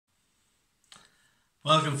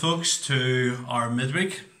Welcome folks to our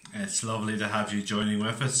midweek. It's lovely to have you joining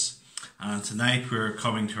with us, and tonight we're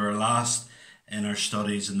coming to our last in our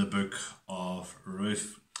studies in the book of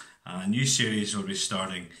Ruth. A new series will be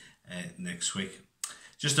starting next week.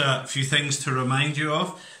 Just a few things to remind you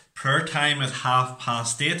of. Prayer time at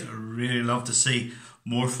 8:30. I really love to see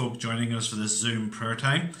more folk joining us for this Zoom prayer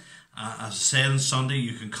time. As I said on Sunday,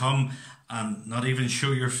 you can come and not even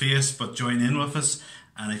show your face but join in with us,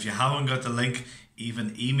 and if you haven't got the link,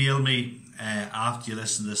 even email me after you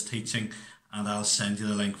listen to this teaching and I'll send you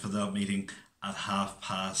the link for that meeting at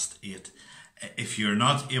 8:30. If you're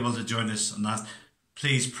not able to join us on that,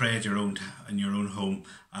 please pray at in your own home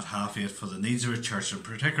at 8:30 for the needs of our church, and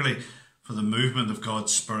particularly for the movement of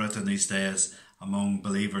God's Spirit in these days among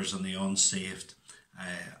believers and the unsaved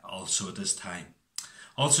also at this time.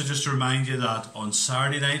 Also, just to remind you that on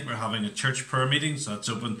Saturday night we're having a church prayer meeting, so that's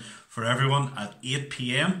open for everyone at 8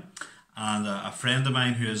 p.m. And a friend of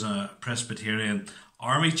mine who is a Presbyterian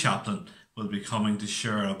army chaplain will be coming to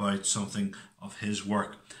share about something of his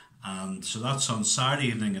work. And so that's on Saturday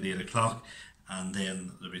evening at 8 o'clock, and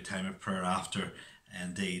then there'll be time of prayer after,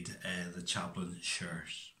 indeed, the chaplain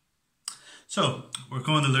shares. So we're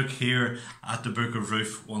going to look here at the book of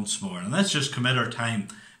Ruth once more, and let's just commit our time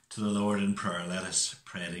to the Lord in prayer. Let us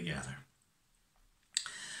pray together.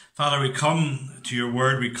 Father, we come to your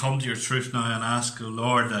word, we come to your truth now and ask, O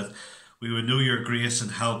Lord, that we would know your grace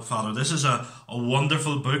and help, Father. This is a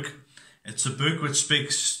wonderful book. It's a book which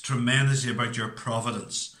speaks tremendously about your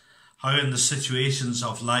providence, how in the situations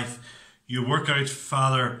of life you work out,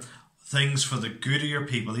 Father, things for the good of your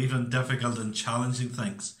people, even difficult and challenging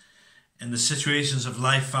things. In the situations of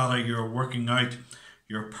life, Father, you're working out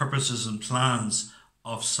your purposes and plans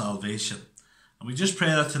of salvation. And we just pray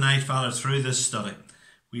that tonight, Father, through this study,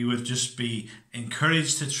 we would just be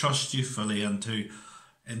encouraged to trust you fully and to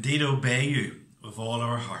indeed obey you with all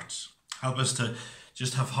our hearts. Help us to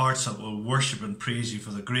just have hearts that will worship and praise you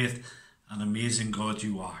for the great and amazing God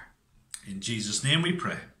you are. In Jesus' name we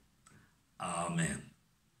pray. Amen.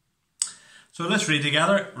 So let's read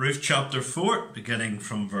together Ruth chapter 4, beginning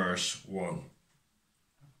from verse 1.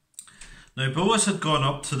 Now Boaz had gone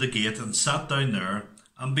up to the gate and sat down there,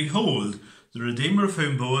 and behold, the Redeemer of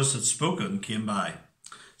whom Boaz had spoken came by.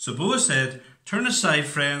 So Boaz said, "Turn aside,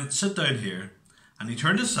 friend, sit down here." And he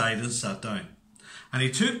turned aside and sat down. And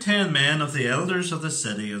he took 10 men of the elders of the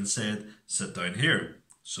city and said, "Sit down here."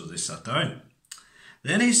 So they sat down.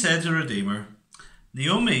 Then he said to the Redeemer,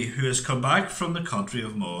 "Naomi, who has come back from the country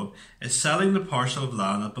of Moab, is selling the parcel of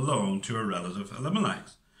land that belonged to her relative Elimelech.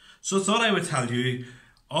 So I thought I would tell you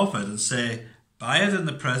of it and say, buy it in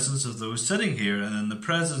the presence of those sitting here and in the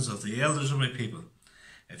presence of the elders of my people.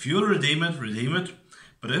 If you will redeem it, redeem it.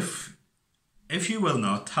 But if you will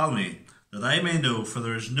not, tell me, that I may know, for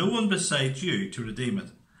there is no one beside you to redeem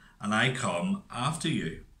it, and I come after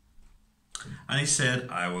you." And he said,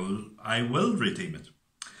 I will redeem it.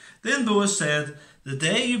 Then Boaz said, "The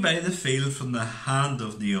day you buy the field from the hand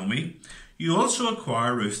of Naomi, you also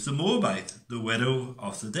acquire Ruth the Moabite, the widow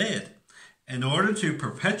of the dead, in order to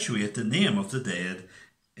perpetuate the name of the dead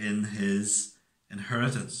in his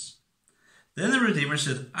inheritance." Then the Redeemer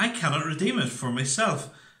said, "I cannot redeem it for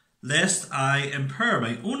myself, lest I impair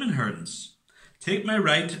my own inheritance. Take my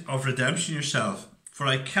right of redemption yourself, for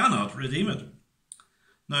I cannot redeem it."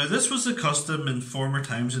 Now this was the custom in former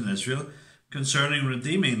times in Israel concerning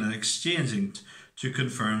redeeming and exchanging to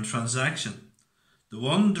confirm transaction. The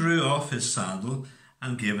one drew off his sandal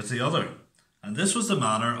and gave it to the other, and this was the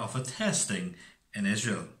manner of attesting in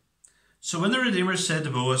Israel. So when the Redeemer said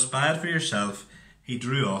to Boaz, "Buy it for yourself," he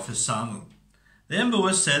drew off his sandal. Then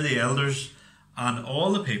Boaz said to the elders and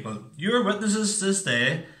all the people, "You are witnesses this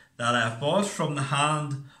day that I have bought from the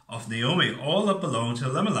hand of Naomi all that belonged to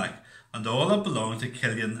Elimelech, and all that belonged to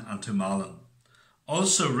Kilion and to Mahlon.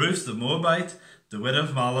 Also Ruth the Moabite, the widow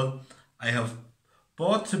of Mahlon, I have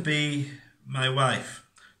bought to be my wife,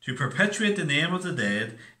 to perpetuate the name of the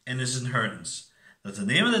dead in his inheritance, that the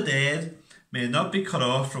name of the dead may not be cut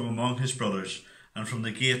off from among his brothers, and from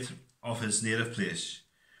the gate of his native place.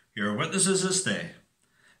 You are witnesses this day."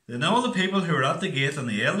 Then all the people who were at the gate and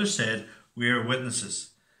the elders said, "We are witnesses.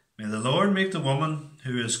 May the Lord make the woman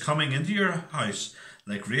who is coming into your house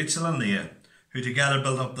like Rachel and Leah, who together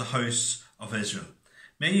built up the house of Israel.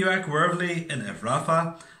 May you act worthily in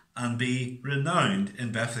Ephrathah and be renowned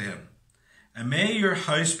in Bethlehem. And may your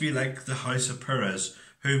house be like the house of Perez,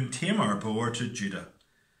 whom Tamar bore to Judah,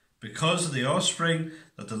 because of the offspring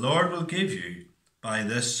that the Lord will give you by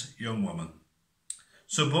this young woman."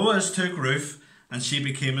 So Boaz took Ruth, and she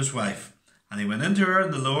became his wife. And he went into her,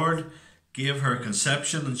 and the Lord gave her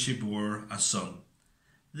conception, and she bore a son.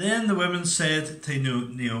 Then the women said to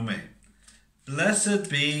Naomi, "Blessed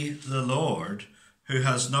be the Lord, who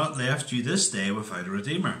has not left you this day without a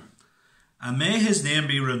redeemer, and may his name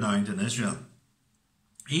be renowned in Israel.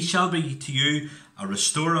 He shall be to you a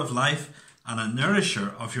restorer of life and a nourisher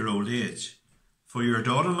of your old age. For your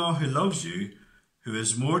daughter-in-law who loves you, who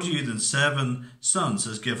is more to you than 7 sons,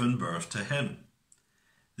 has given birth to him."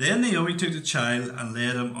 Then Naomi took the child and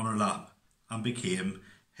laid him on her lap, and became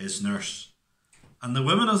his nurse. And the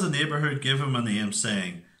women of the neighbourhood gave him a name,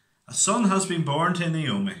 saying, "A son has been born to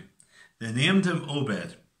Naomi." They named him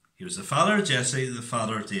Obed. He was the father of Jesse, the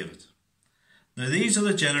father of David. Now these are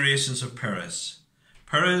the generations of Perez.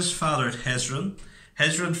 Perez fathered Hezron.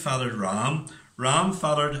 Hezron fathered Ram. Ram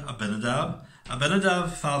fathered Abinadab.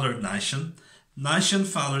 Abinadab fathered Nahshon. Nahshon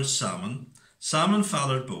fathered Salmon. Salmon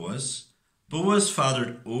fathered Boaz. Boaz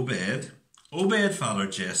fathered Obed. Obed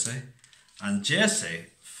fathered Jesse. And Jesse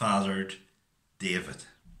fathered David.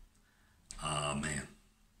 Amen.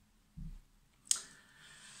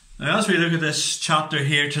 Now, as we look at this chapter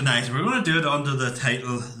here tonight, we're going to do it under the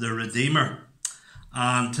title, The Redeemer.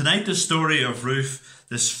 And tonight the story of Ruth,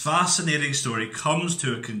 this fascinating story, comes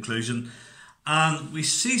to a conclusion, and we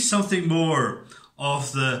see something more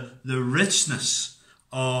of the richness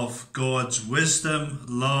of God's wisdom,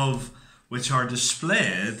 love, which are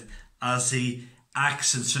displayed as he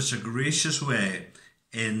acts in such a gracious way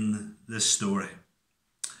in this story.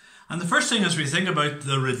 And the first thing as we think about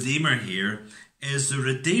the Redeemer here is the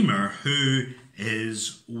Redeemer who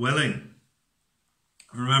is willing.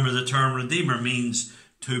 Remember, the term Redeemer means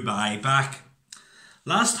to buy back.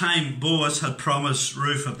 Last time Boaz had promised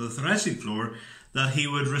Ruth at the threshing floor that he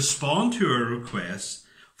would respond to her request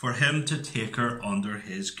for him to take her under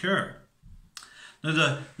his care.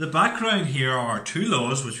 Now the background here are 2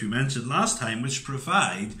 laws which we mentioned last time, which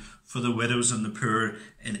provide for the widows and the poor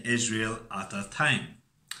in Israel at that time.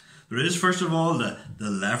 There is first of all the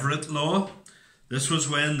Levirate law. This was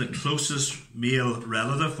when the closest male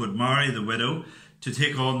relative would marry the widow to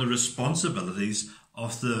take on the responsibilities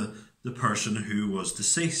of the person who was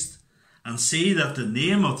deceased, and see that the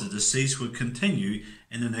name of the deceased would continue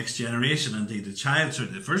in the next generation. Indeed,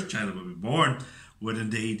 the first child that would be born would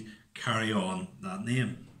indeed carry on that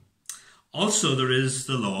name. Also, there is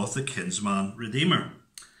the law of the kinsman redeemer,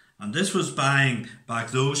 and this was buying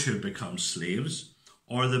back those who had become slaves,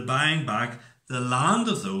 or the buying back the land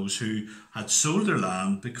of those who had sold their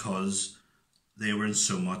land because they were in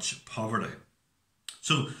so much poverty.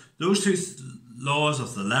 So those 2 laws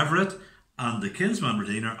of the Levirate and the kinsman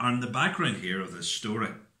redeemer are in the background here of this story.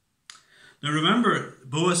 Now remember,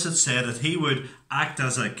 Boaz had said that he would act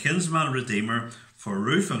as a kinsman redeemer for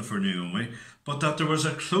Ruth and for Naomi, but that there was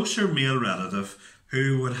a closer male relative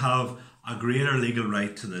who would have a greater legal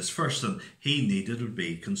right to this first, and he needed to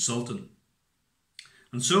be consulted.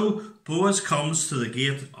 And so Boaz comes to the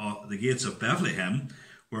gates of Bethlehem,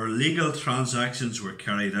 where legal transactions were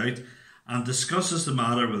carried out, and discusses the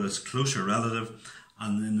matter with his closer relative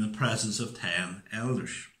and in the presence of 10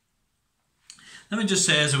 elders. Let me just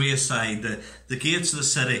say as a wee aside, the gates of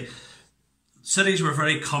the cities were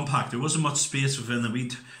very compact. There wasn't much space within the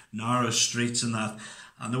wee narrow streets and that,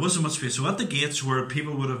 and there wasn't much space. So at the gates where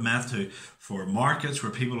people would have met for markets,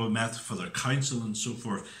 where people would have met for their counsel and so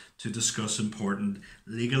forth, to discuss important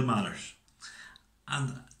legal matters.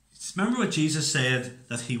 And remember what Jesus said,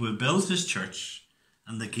 that he would build his church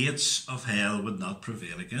and the gates of hell would not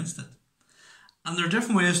prevail against it. And there are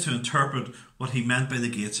different ways to interpret what he meant by the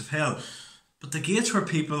gates of hell. But the gates were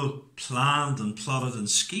people planned and plotted and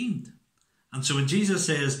schemed. And so when Jesus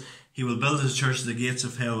says he will build his church, the gates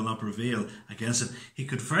of hell will not prevail against it, he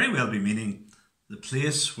could very well be meaning the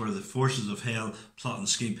place where the forces of hell plot and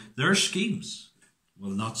scheme. Their schemes will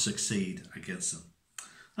not succeed against them.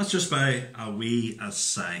 That's just by a wee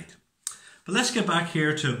aside. But let's get back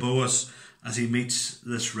here to Boaz as he meets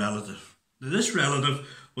this relative. Now, this relative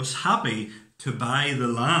was happy to buy the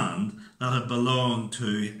land that had belonged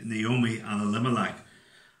to Naomi and Elimelech.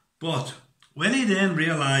 But when he then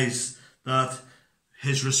realised that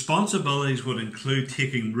his responsibilities would include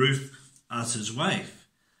taking Ruth as his wife,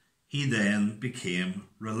 he then became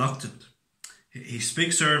reluctant. He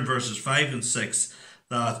speaks there in verses 5 and 6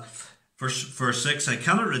 that, verse 6, "I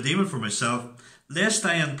cannot redeem it for myself, lest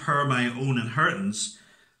I impair my own inheritance.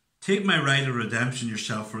 Take my right of redemption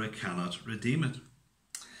yourself, for I cannot redeem it."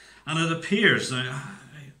 And it appears, now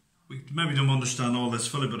we maybe don't understand all this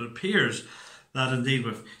fully, but it appears that indeed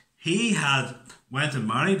if he had went and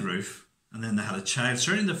married Ruth and then they had a child,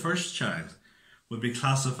 certainly the first child would be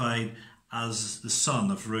classified as the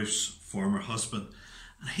son of Ruth's former husband.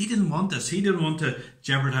 And he didn't want this. He didn't want to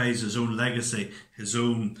jeopardize his own legacy, his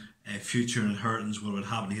own future inheritance, what would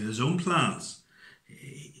happen. He had his own plans.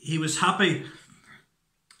 He was happy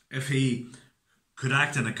if he could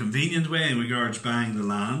act in a convenient way in regards buying the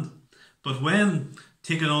land. But when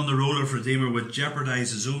taking on the role of Redeemer would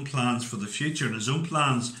jeopardize his own plans for the future and his own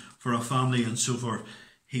plans for a family and so forth,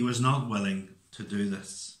 he was not willing to do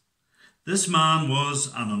this. This man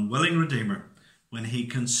was an unwilling Redeemer when he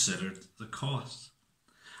considered the cost.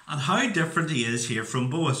 And how different he is here from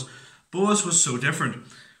Boaz. Boaz was so different.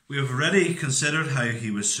 We have already considered how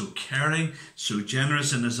he was so caring, so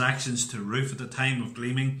generous in his actions to Ruth at the time of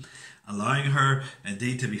gleaming, allowing her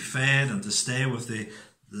indeed to be fed and to stay with the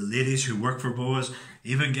ladies who work for Boaz,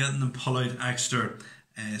 even getting them pull out extra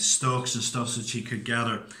stalks and stuff so she could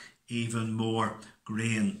gather even more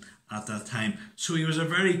grain at that time. So he was a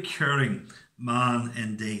very caring man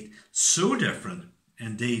indeed. So different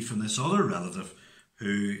indeed from this other relative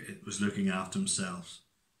who was looking after themselves.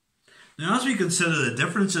 Now, as we consider the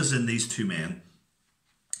differences in these two men,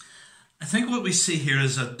 I think what we see here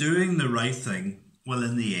is that doing the right thing will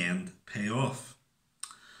in the end pay off.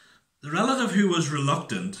 The relative who was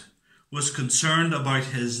reluctant was concerned about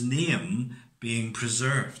his name being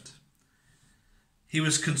preserved. He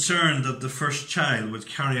was concerned that the first child would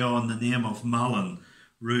carry on the name of Mahlon,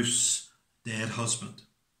 Ruth's dead husband.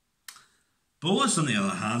 Boaz, on the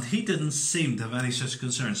other hand, he didn't seem to have any such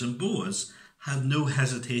concerns, and Boaz had no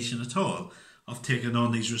hesitation at all of taking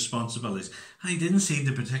on these responsibilities, and he didn't seem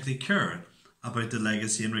to particularly care about the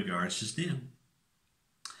legacy in regards to his name.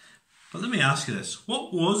 But let me ask you this,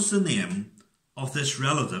 what was the name of this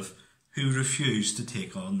relative who refused to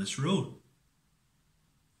take on this role?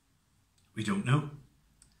 We don't know.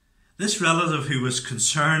 This relative who was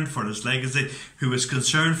concerned for his legacy, who was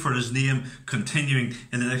concerned for his name continuing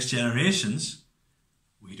in the next generations,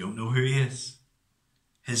 we don't know who he is.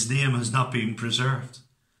 His name has not been preserved.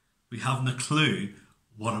 We haven't a clue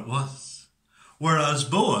what it was. Whereas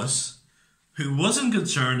Boaz, who wasn't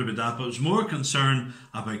concerned about that, but was more concerned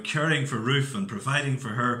about caring for Ruth and providing for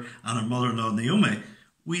her and her mother-in-law Naomi,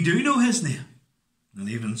 we do know his name. And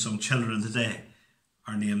even some children today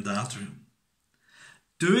are named after him.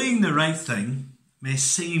 Doing the right thing may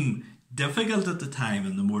seem difficult at the time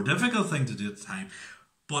and the more difficult thing to do at the time,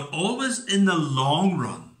 but always in the long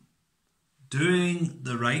run, doing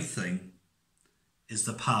the right thing is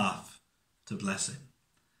the path to blessing.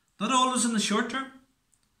 Not always in the short term,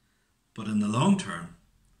 but in the long term,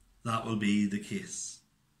 that will be the case.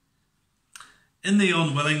 In the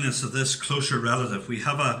unwillingness of this closer relative, we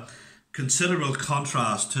have a considerable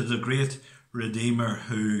contrast to the great Redeemer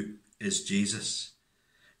who is Jesus.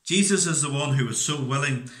 Jesus is the one who was so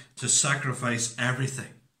willing to sacrifice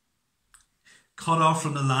everything. Cut off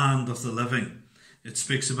from the land of the living. It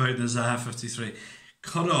speaks about in Isaiah 53.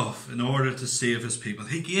 Cut off in order to save his people.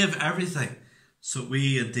 He gave everything so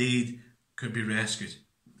we indeed could be rescued.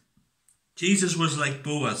 Jesus was like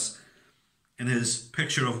Boaz in his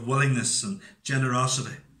picture of willingness and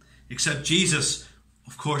generosity. Except Jesus,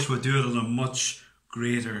 of course, would do it on a much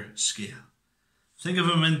greater scale. Think of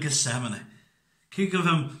him in Gethsemane. Think of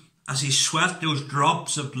him as he sweat those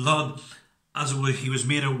drops of blood as he was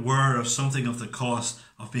made aware of something of the cost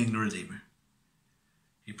of being the Redeemer.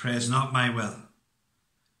 He prays, not my will,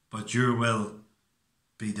 but your will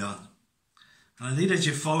be done. And indeed, as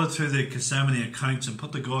you follow through the Gethsemane accounts and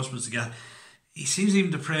put the Gospels together, he seems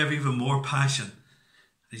even to pray with even more passion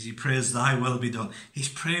as he prays, thy will be done. He's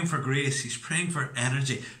praying for grace. He's praying for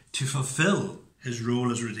energy to fulfill his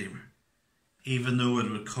role as Redeemer, even though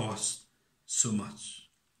it would cost so much.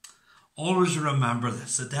 Always remember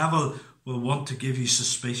this. The devil will want to give you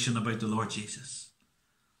suspicion about the Lord Jesus.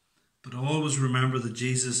 But always remember that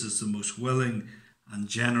Jesus is the most willing and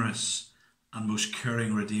generous and most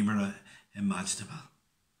caring Redeemer imaginable.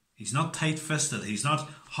 He's not tight-fisted. He's not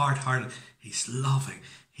hard-hearted. He's loving.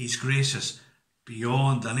 He's gracious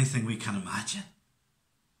beyond anything we can imagine.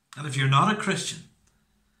 And if you're not a Christian,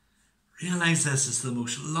 realize this is the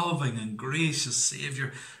most loving and gracious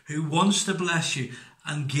Saviour who wants to bless you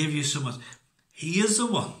and give you so much. He is the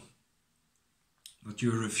one that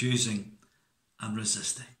you're refusing and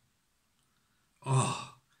resisting.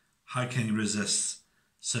 Oh, how can you resist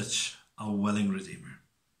such a willing Redeemer?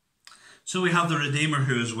 So we have the Redeemer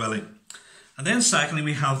who is willing. And then secondly,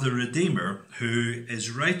 we have the Redeemer who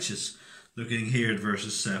is righteous. Looking here at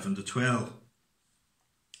verses 7 to 12.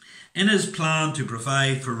 In his plan to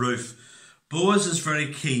provide for Ruth, Boaz is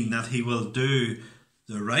very keen that he will do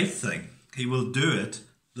the right thing. He will do it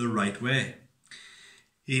the right way.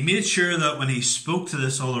 He made sure that when he spoke to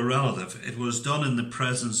this other relative, it was done in the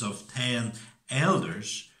presence of 10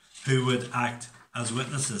 elders who would act as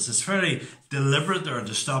witnesses. It's very deliberate there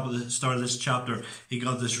to stop at the start of this chapter. He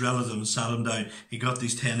got this relative and sat him down. He got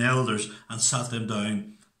these 10 elders and sat them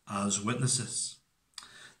down as witnesses.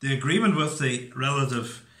 The agreement with the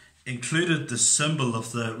relative included the symbol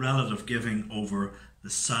of the relative giving over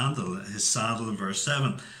his sandal in verse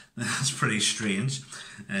 7. That's pretty strange.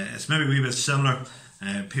 It's maybe a wee bit similar.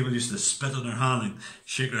 People used to spit on their hand and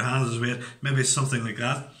shake their hands as we had. Maybe it's something like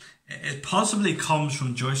that. It possibly comes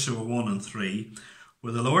from Joshua 1 and 3,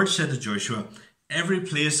 where the Lord said to Joshua, "Every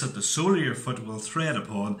place that the sole of your foot will tread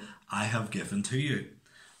upon, I have given to you."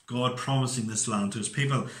 God promising this land to his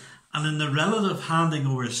people. And in the relative handing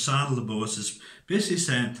over his sandal to Boaz is basically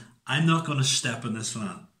saying, I'm not going to step in this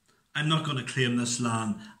land. I'm not going to claim this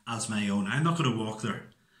land as my own. I'm not going to walk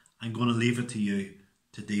there. I'm going to leave it to you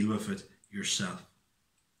to deal with it yourself.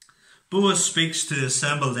 Boaz speaks to the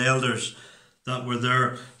assembled elders that were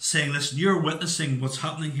there, saying, listen, you're witnessing what's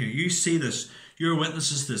happening here. You see this. You're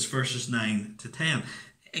witnesses to this, verses 9 to 10.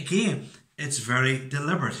 Again, it's very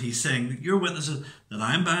deliberate. He's saying, you're witnesses that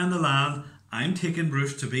I'm buying the land. I'm taking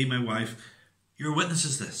Ruth to be my wife. You're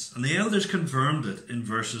witnesses this. And the elders confirmed it in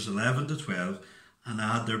verses 11 to 12 and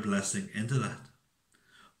add their blessing into that.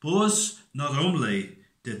 Boaz not only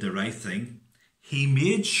did the right thing, he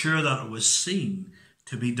made sure that it was seen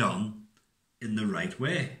to be done in the right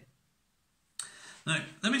way. Now,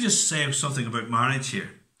 let me just say something about marriage here.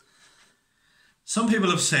 Some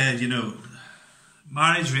people have said,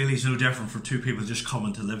 marriage really is no different for two people just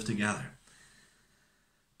coming to live together.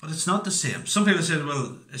 But it's not the same. Some people said,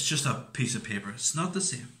 well, it's just a piece of paper. It's not the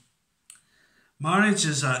same. Marriage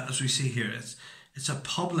is, as we see here, it's a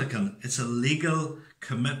public and it's a legal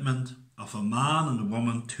commitment of a man and a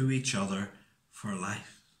woman to each other for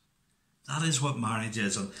life. That is what marriage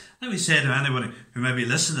is. And let me say to anybody who may be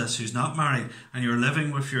listening to this who's not married and you're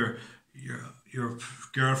living with your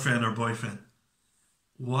girlfriend or boyfriend,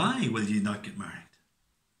 why will you not get married?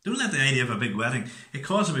 Don't let the idea of a big wedding, it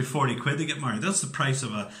costs about 40 quid to get married. That's the price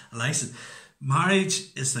of a license. Marriage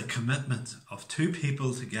is the commitment of two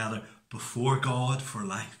people together before God for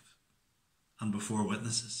life and before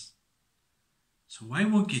witnesses. So why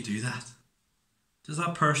won't you do that? Does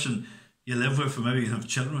that person you live with, or maybe you have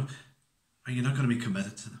children with, are you not going to be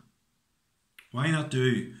committed to them? Why not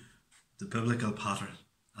do the biblical pattern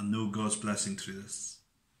and know God's blessing through this?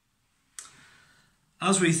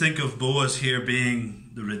 As we think of Boaz here being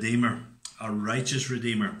the Redeemer, a righteous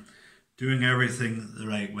Redeemer, doing everything the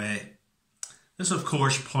right way, this of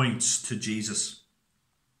course points to Jesus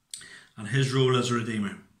and his role as a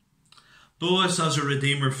Redeemer. Boaz as a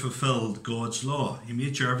Redeemer fulfilled God's law. He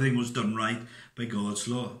made sure everything was done right by God's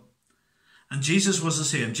law. And Jesus was the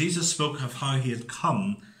same. Jesus spoke of how he had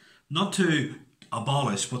come not to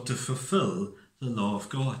abolish but to fulfill the law of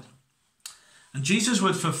God. And Jesus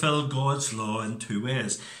would fulfill God's law in two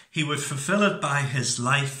ways. He would fulfill it by his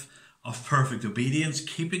life of perfect obedience,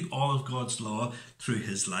 keeping all of God's law through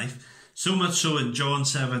his life. So much so in John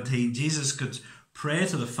 17, Jesus could pray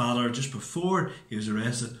to the Father just before he was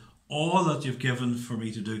arrested, all that you've given for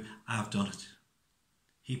me to do, I have done it.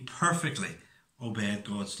 He perfectly obeyed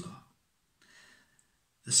God's law.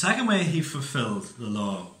 The second way he fulfilled the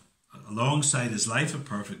law, alongside his life of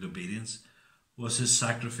perfect obedience, was his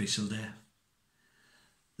sacrificial death.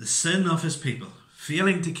 The sin of his people,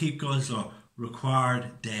 failing to keep God's law,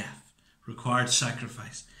 required death, required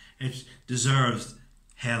sacrifice. It deserved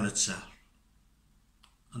hell itself.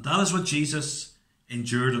 And that is what Jesus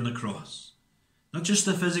endured on the cross. Not just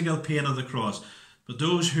the physical pain of the cross, but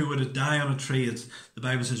those who were to die on a tree, the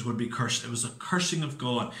Bible says, would be cursed. It was the cursing of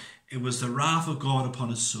God. It was the wrath of God upon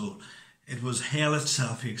his soul. It was hell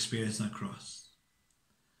itself he experienced on the cross.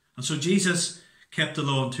 And so Jesus kept the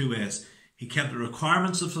law in two ways. He kept the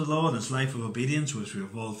requirements of the law in his life of obedience, which we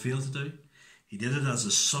have all failed to do. He did it as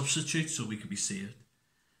a substitute so we could be saved.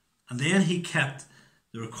 And then he kept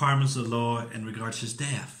the requirements of the law in regards to his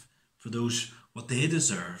death, for those, what they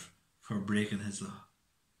deserve for breaking his law.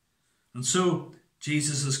 And so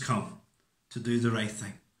Jesus has come to do the right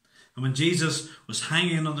thing. And when Jesus was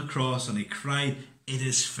hanging on the cross and he cried, it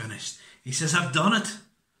is finished. He says, I've done it.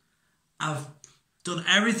 I've done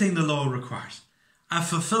everything the law requires. I've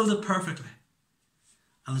fulfilled it perfectly.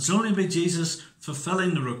 And it's only by Jesus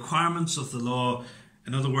fulfilling the requirements of the law,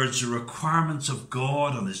 in other words, the requirements of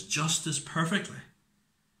God and his justice perfectly,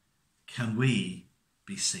 can we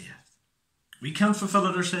be saved. We can't fulfill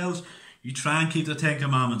it ourselves. You try and keep the 10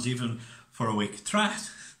 Commandments even for a week. Try it.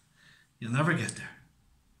 You'll never get there.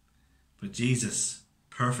 But Jesus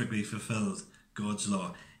perfectly fulfilled God's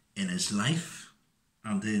law in his life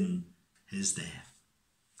and in his death.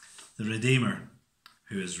 The Redeemer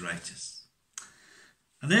who is righteous.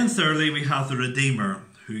 And then thirdly, we have the Redeemer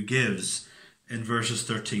who gives in verses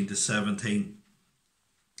 13 to 17.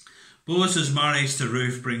 Boaz's marriage to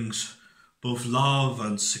Ruth brings both love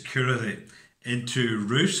and security into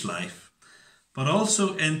Ruth's life, but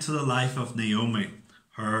also into the life of Naomi,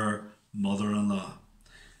 her mother-in-law.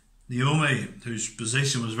 Naomi, whose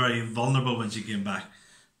position was very vulnerable when she came back,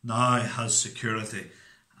 now has security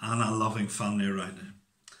and a loving family around her.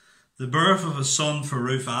 The birth of a son for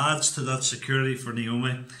Ruth adds to that security for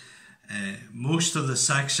Naomi. Most of the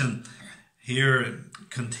section here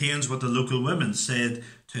contains what the local women said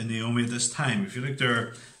to Naomi at this time. If you look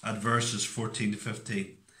there at verses 14 to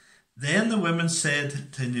 15. Then the women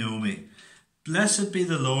said to Naomi, "Blessed be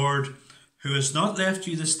the Lord, who has not left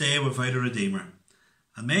you this day without a redeemer,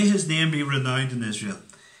 and may his name be renowned in Israel.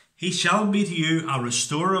 He shall be to you a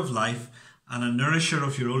restorer of life and a nourisher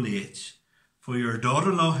of your old age. For your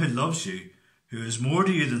daughter-in-law who loves you, who is more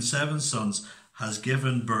to you than 7 sons, has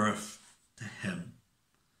given birth to him."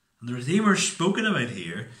 And the Redeemer spoken about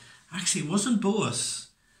here actually wasn't Boaz.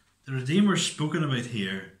 The Redeemer spoken about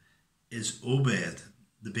here is Obed,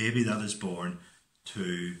 the baby that is born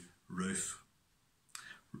to Ruth.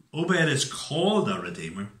 Obed is called a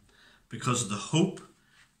Redeemer because of the hope,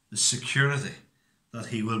 the security that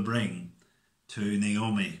he will bring to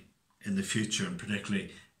Naomi in the future, and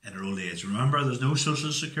particularly in her old age. Remember, there's no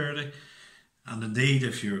social security, and indeed,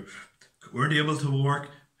 if you weren't able to work,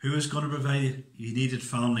 who was going to provide you? You needed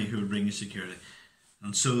family who would bring you security.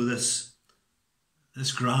 And so this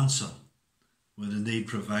grandson would indeed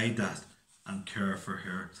provide that and care for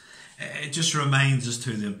her. It just reminds us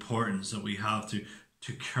to the importance that we have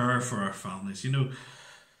to care for our families. You know,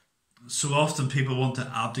 so often people want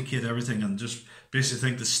to abdicate everything and just basically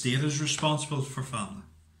think the state is responsible for family.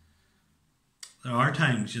 There are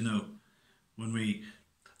times, you know, when we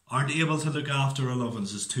aren't able to look after our loved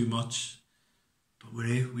ones, it's too much. But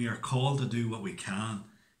we are called to do what we can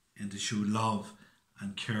and to show love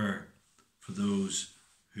and care for those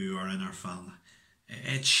who are in our family.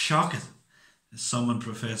 It's shocking if someone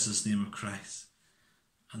professes the name of Christ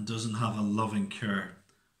and doesn't have a loving care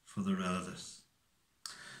for their relatives.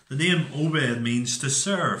 The name Obed means to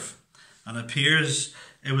serve, and it appears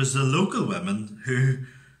it was the local women who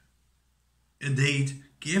indeed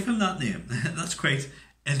gave him that name. That's quite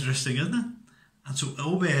interesting, isn't it? And so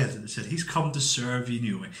Obed said, he's come to serve you,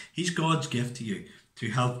 Naomi. He's God's gift to you to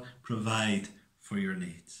help provide for your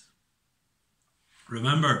needs.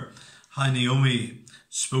 Remember how Naomi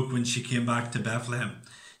spoke when she came back to Bethlehem.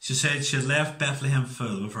 She said she had left Bethlehem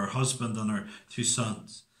full with her husband and her 2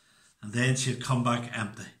 sons. And then she had come back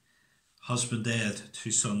empty. Husband dead,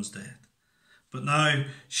 2 sons dead. But now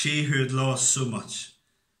she who had lost so much,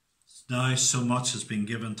 now so much has been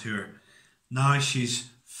given to her. Now she's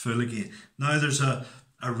full again. Now there's a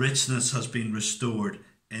richness has been restored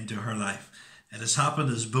into her life. It has happened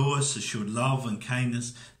as Boaz has showed love and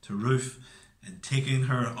kindness to Ruth in taking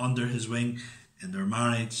her under his wing in their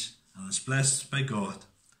marriage, and is blessed by God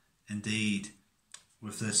indeed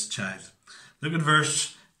with this child. Look at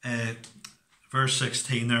verse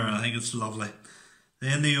 16 there. I think it's lovely.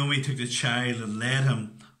 Then Naomi took the child and laid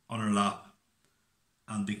him on her lap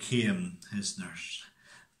and became his nurse.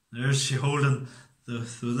 There's she holding the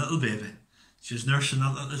little baby. She's nursing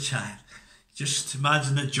that little child. Just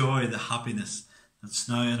imagine the joy, the happiness that's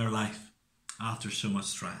now in her life after so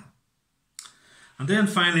much trial. And then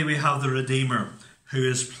finally we have the Redeemer who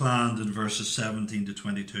is planned in verses 17 to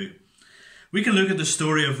 22. We can look at the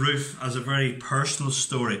story of Ruth as a very personal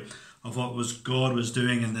story of what God was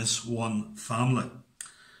doing in this one family.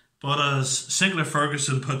 But as Sinclair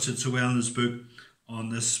Ferguson puts it so well in his book on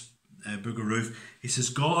this book of Ruth, he says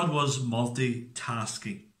God was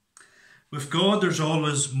multitasking. With God, there's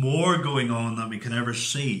always more going on than we can ever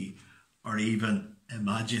see or even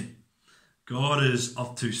imagine. God is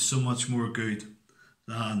up to so much more good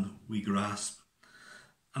than we grasp.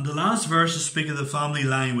 And the last verses speak of the family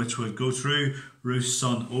line which would go through Ruth's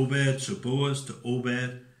son Obed, so Boaz to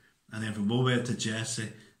Obed, and then from Obed to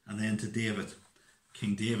Jesse, and then to David,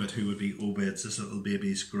 King David, who would be Obed's, this little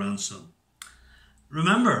baby's grandson.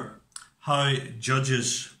 Remember how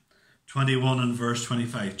Judges 21 and verse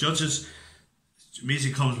 25. Judges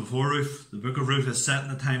immediately comes before Ruth. The book of Ruth is set in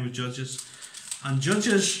the time of Judges. And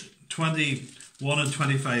Judges 21 and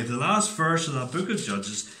 25, the last verse of that book of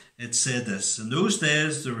Judges, it said this: in those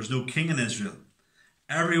days there was no king in Israel.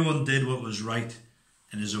 Everyone did what was right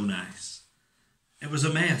in his own eyes. It was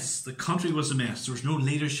a mess. The country was a mess. There was no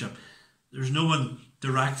leadership. There was no one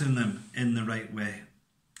directing them in the right way.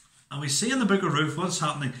 And we see in the book of Ruth what's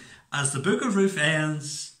happening as the book of Ruth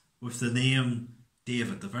ends with the name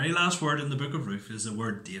David. The very last word in the book of Ruth is the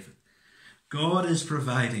word David. God is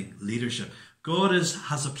providing leadership. God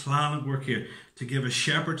has a plan at work here to give a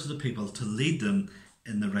shepherd to the people, to lead them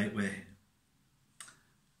in the right way.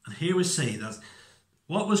 And here we see that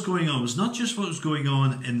what was going on was not just what was going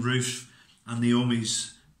on in Ruth and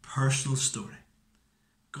Naomi's personal story.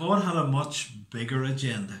 God had a much bigger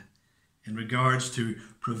agenda in regards to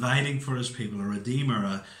providing for his people, a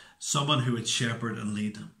redeemer, someone who would shepherd and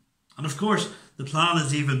lead them. And of course, the plan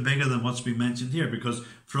is even bigger than what's been mentioned here, because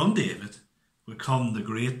from David would come the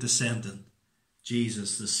great descendant,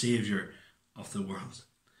 Jesus, the Saviour of the world.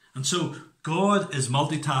 And so God is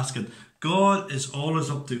multitasking. God is always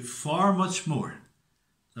up to far much more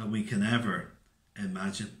than we can ever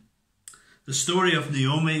imagine. The story of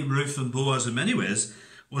Naomi, Ruth and Boaz in many ways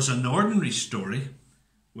was an ordinary story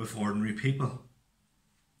with ordinary people.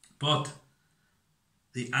 But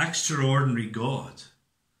the extraordinary God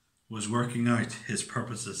was working out his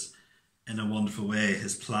purposes in a wonderful way,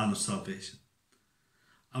 his plan of salvation.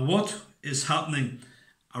 And what is happening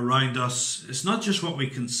around us is not just what we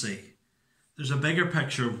can see. There's a bigger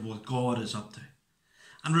picture of what God is up to.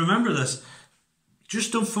 And remember this,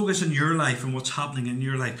 just don't focus on your life and what's happening in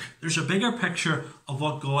your life. There's a bigger picture of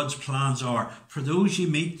what God's plans are for those you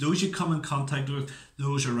meet, those you come in contact with,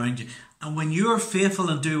 those around you. And when you're faithful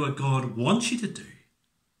and do what God wants you to do,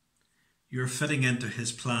 you're fitting into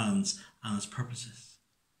his plans and his purposes.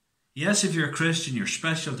 Yes, if you're a Christian, you're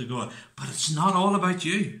special to God, but it's not all about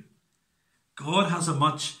you. God has a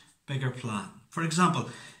much bigger plan. For example,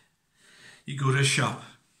 you go to a shop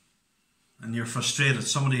and you're frustrated,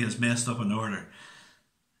 somebody has messed up an order.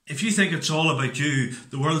 If you think it's all about you,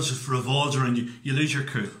 the world just revolves around you, you lose your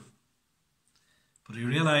cool. But you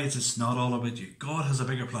realise it's not all about you. God has a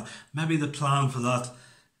bigger plan. Maybe the plan for that,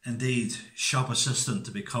 indeed, shop assistant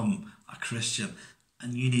to become a Christian,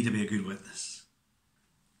 and you need to be a good witness.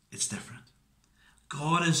 It's different.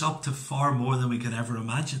 God is up to far more than we can ever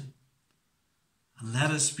imagine. And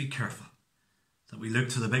let us be careful that we look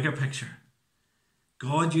to the bigger picture.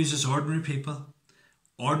 God uses ordinary people,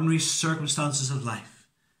 ordinary circumstances of life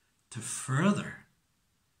to further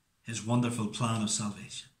his wonderful plan of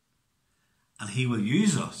salvation. And he will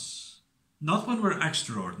use us, not when we're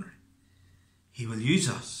extraordinary. He will use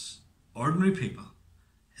us, ordinary people,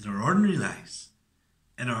 in our ordinary lives,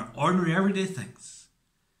 in our ordinary everyday things,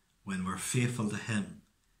 when we're faithful to him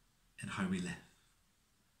in how we live.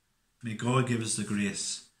 May God give us the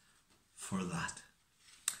grace for that.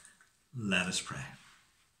 Let us pray.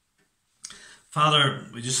 Father,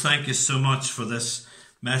 we just thank you so much for this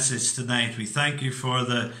message tonight. We thank you for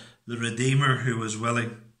the Redeemer who was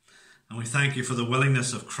willing. And we thank you for the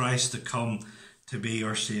willingness of Christ to come to be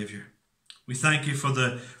our Saviour. We thank you for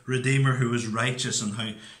the Redeemer who was righteous and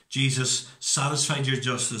how Jesus satisfied your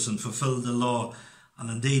justice and fulfilled the law. And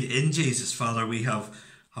indeed in Jesus, Father, we have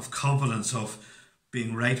confidence of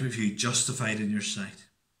being right with you, justified in your sight.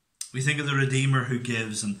 We think of the Redeemer who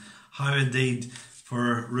gives, and how indeed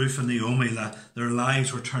for Ruth and Naomi that their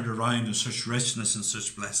lives were turned around in such richness and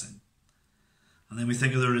such blessing. And then we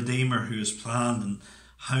think of the Redeemer who has planned, and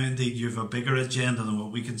how indeed you have a bigger agenda than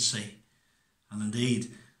what we can see. And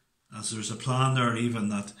indeed, as there's a plan there even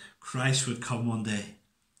that Christ would come one day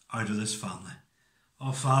out of this family.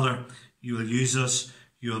 Oh Father, you will use us,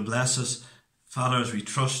 you will bless us. Father, as we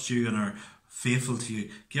trust you and are faithful to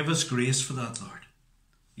you, give us grace for that, Lord.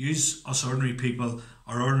 Use us ordinary people,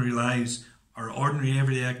 our ordinary lives, our ordinary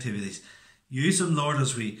everyday activities. Use them, Lord,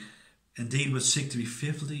 as we indeed would seek to be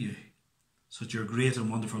faithful to you, so that your great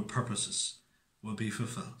and wonderful purposes will be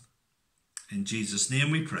fulfilled. In Jesus'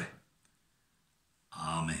 name we pray.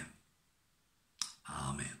 Amen.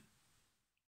 Amen.